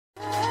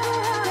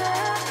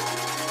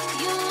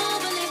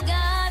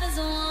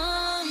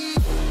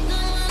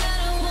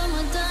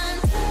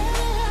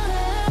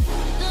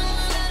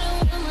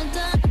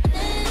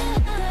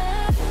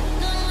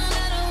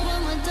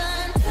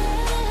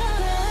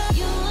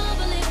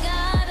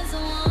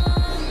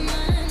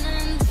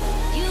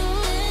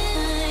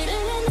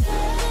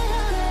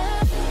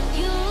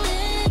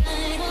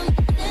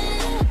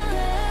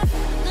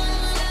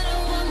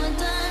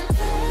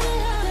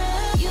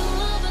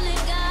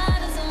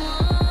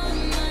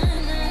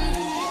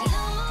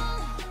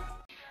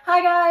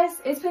guys,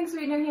 it's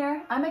Pink.Sweetener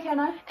here. I'm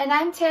Mackenna. And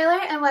I'm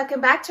Taylor, and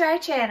welcome back to our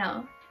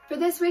channel. For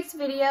this week's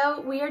video,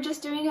 we are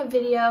just doing a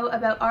video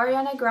about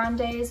Ariana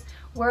Grande's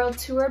World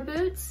Tour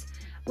boots.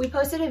 We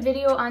posted a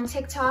video on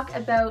TikTok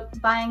about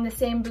buying the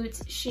same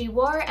boots she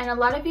wore, and a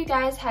lot of you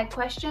guys had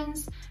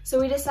questions,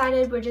 so we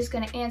decided we're just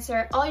going to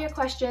answer all your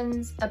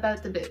questions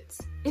about the boots.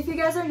 If you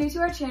guys are new to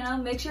our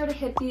channel, make sure to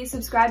hit the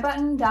subscribe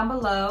button down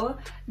below,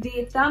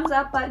 the thumbs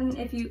up button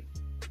if you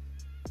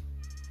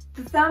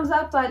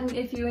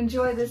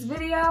enjoy this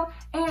video,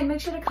 and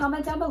make sure to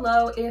comment down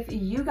below if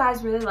you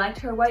guys really liked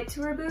her white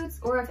tour boots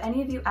or if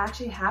any of you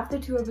actually have the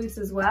tour boots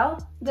as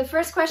well. The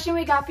first question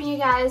we got from you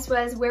guys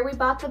was where we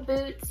bought the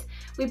boots.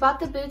 We bought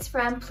the boots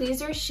from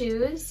Pleaser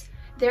Shoes.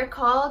 They're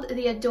called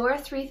the Adore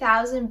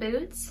 3000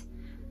 boots.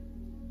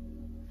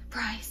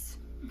 Price.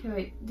 Okay,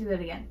 wait, do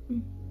that again.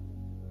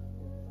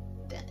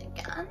 Then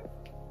again.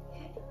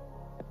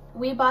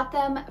 We bought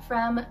them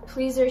from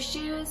Pleaser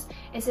Shoes.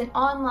 It's an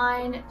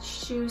online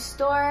shoe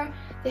store.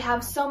 They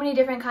have so many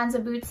different kinds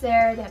of boots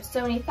there. They have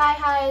so many thigh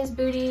highs,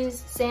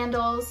 booties,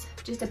 sandals,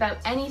 just about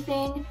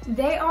anything.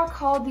 They are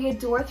called the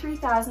Adore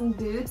 3000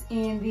 boots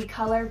in the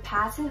color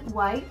patent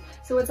white.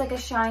 So it's like a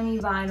shiny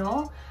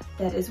vinyl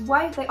that is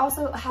white. They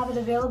also have it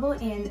available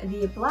in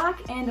the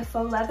black and a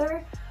faux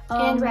leather.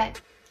 And red.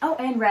 Oh,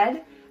 and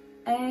red.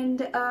 And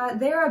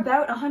they're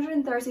about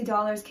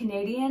 $130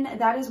 Canadian.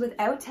 That is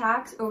without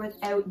tax or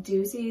without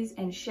duties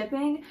and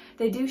shipping.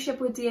 They do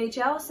ship with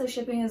DHL, so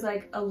shipping is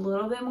like a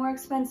little bit more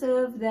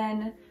expensive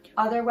than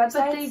other websites.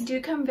 But they do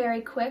come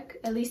very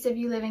quick, at least if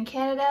you live in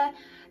Canada.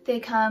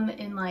 They come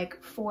in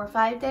like 4 or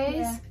 5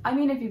 days. Yeah. I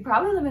mean, if you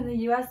probably live in the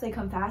US, they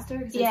come faster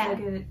because it's like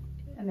an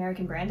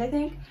American brand, I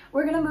think.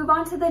 We're gonna move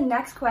on to the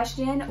next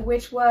question,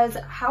 which was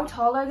how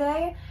tall are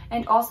they?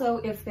 And also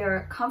if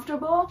they're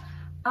comfortable.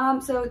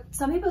 So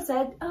some people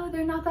said, oh,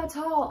 they're not that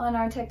tall on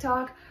our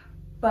TikTok,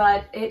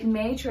 but it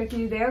may trick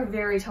you. They're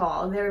very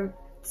tall. They're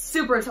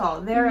super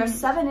tall. They're a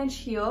 7-inch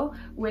heel,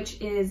 which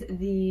is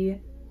the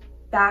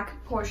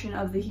back portion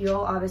of the heel,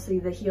 obviously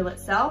the heel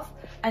itself.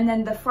 And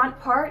then the front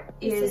part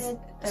is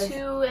a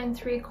 2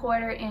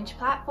 3/4 inch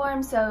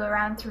platform, so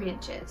around 3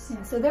 inches.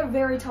 Yeah, so they're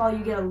very tall.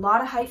 You get a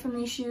lot of height from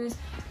these shoes.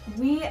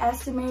 We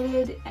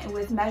estimated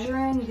with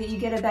measuring that you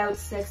get about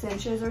 6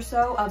 inches or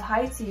so of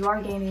height, so you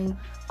are gaining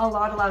a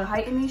lot of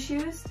height in these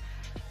shoes.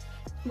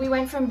 We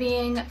went from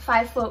being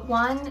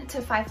 5'1"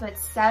 to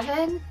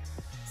 5'7",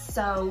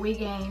 so we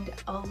gained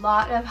a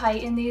lot of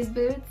height in these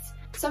boots.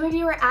 Some of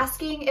you were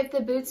asking if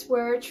the boots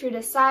were true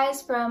to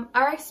size. From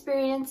our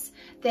experience,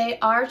 they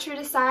are true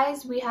to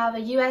size. We have a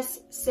US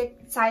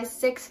size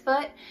 6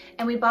 foot,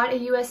 and we bought a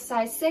US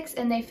size 6,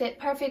 and they fit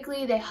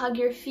perfectly. They hug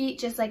your feet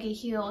just like a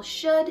heel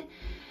should,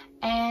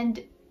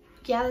 and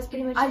yeah, that's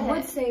pretty much it. I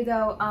would say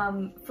though,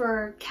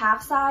 for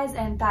calf size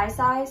and thigh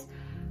size,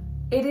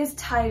 it is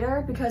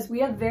tighter because we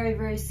have very,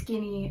 very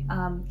skinny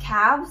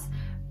calves.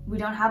 We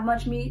don't have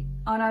much meat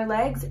on our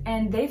legs,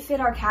 and they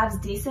fit our calves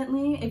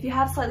decently. If you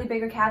have slightly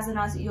bigger calves than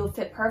us, you'll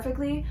fit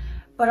perfectly.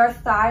 But our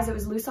thighs, it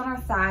was loose on our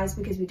thighs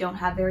because we don't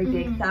have very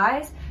big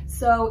thighs.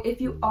 So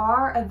if you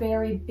are a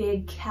very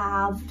big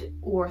calved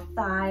or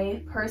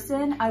thigh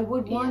person, I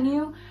would warn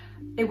you,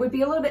 it would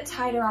be a little bit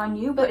tighter on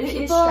you, but it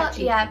is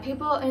stretchy. Yeah,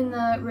 people in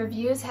the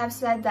reviews have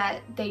said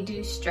that they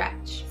do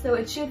stretch. So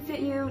it should fit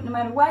you no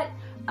matter what.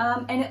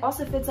 And it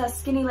also fits us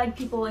skinny leg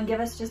people and give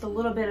us just a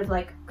little bit of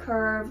like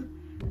curve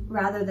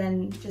rather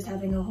than just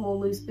having a whole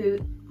loose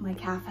boot. My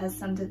calf has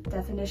some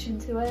definition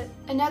to it.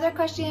 Another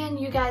question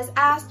you guys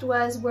asked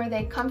was, were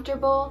they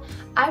comfortable?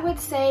 I would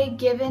say,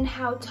 given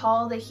how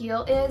tall the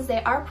heel is,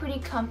 they are pretty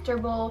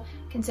comfortable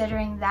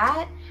considering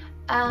that.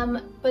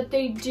 But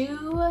they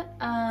do,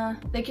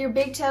 like your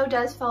big toe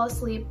does fall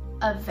asleep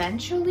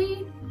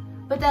eventually,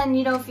 but then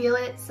you don't feel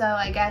it, so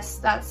I guess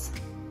that's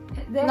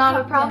not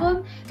a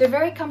problem. Yeah. They're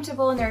very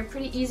comfortable and they're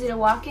pretty easy to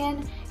walk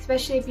in,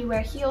 especially if you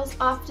wear heels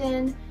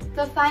often.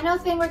 The final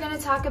thing we're going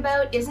to talk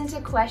about isn't a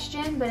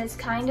question, but it's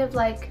kind of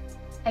like,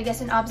 I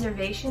guess, an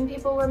observation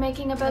people were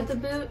making about the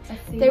boot.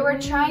 They were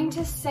trying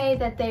to say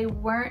that they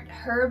weren't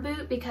her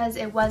boot because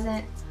it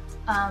wasn't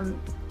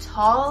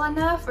tall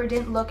enough or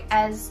didn't look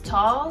as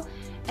tall.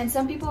 And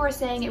some people were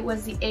saying it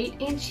was the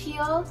 8-inch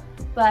heel,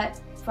 but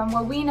from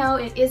what we know,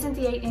 it isn't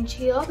the 8-inch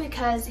heel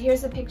because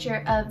here's a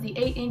picture of the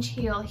 8-inch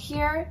heel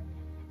here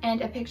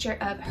and a picture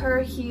of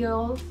her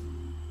heel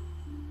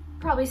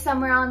probably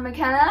somewhere on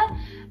Mackenna.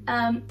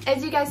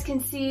 As you guys can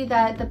see,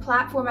 that the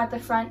platform at the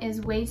front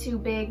is way too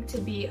big to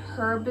be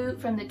her boot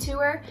from the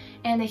tour,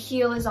 and the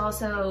heel is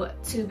also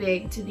too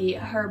big to be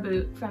her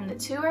boot from the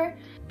tour.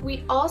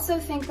 We also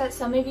think that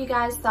some of you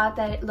guys thought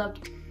that it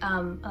looked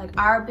like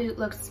our boot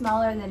looked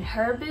smaller than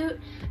her boot,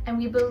 and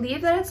we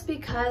believe that it's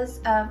because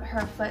of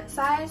her foot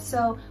size.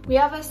 So we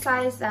have a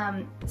size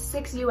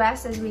 6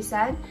 US, as we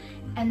said,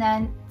 and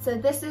then so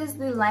this is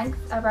the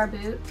length of our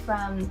boot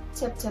from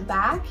tip to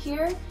back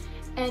here.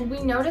 And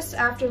we noticed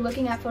after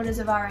looking at photos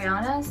of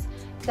Ariana's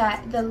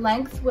that the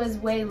length was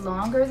way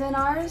longer than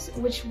ours,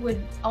 which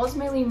would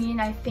ultimately mean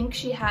I think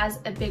she has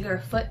a bigger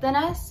foot than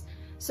us.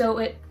 So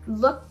it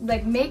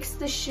makes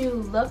the shoe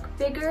look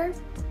bigger,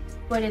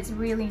 but it's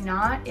really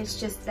not. It's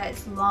just that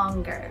it's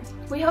longer.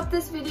 We hope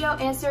this video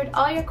answered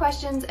all your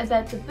questions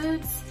about the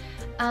boots.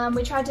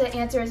 We tried to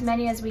answer as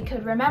many as we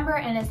could remember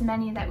and as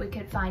many that we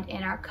could find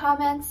in our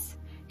comments.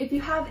 If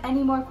you have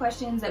any more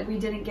questions that we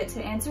didn't get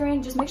to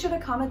answering, just make sure to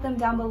comment them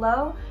down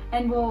below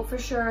and we'll for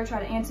sure try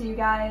to answer you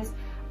guys.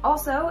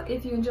 Also,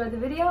 if you enjoyed the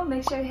video,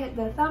 make sure to hit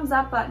the thumbs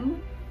up button.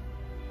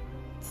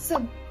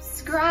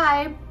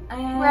 Subscribe,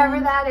 wherever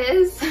that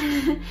is.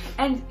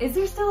 And is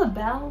there still a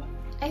bell?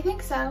 I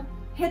think so.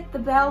 Hit the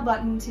bell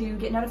button to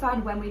get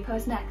notified when we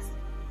post next.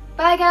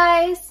 Bye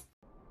guys!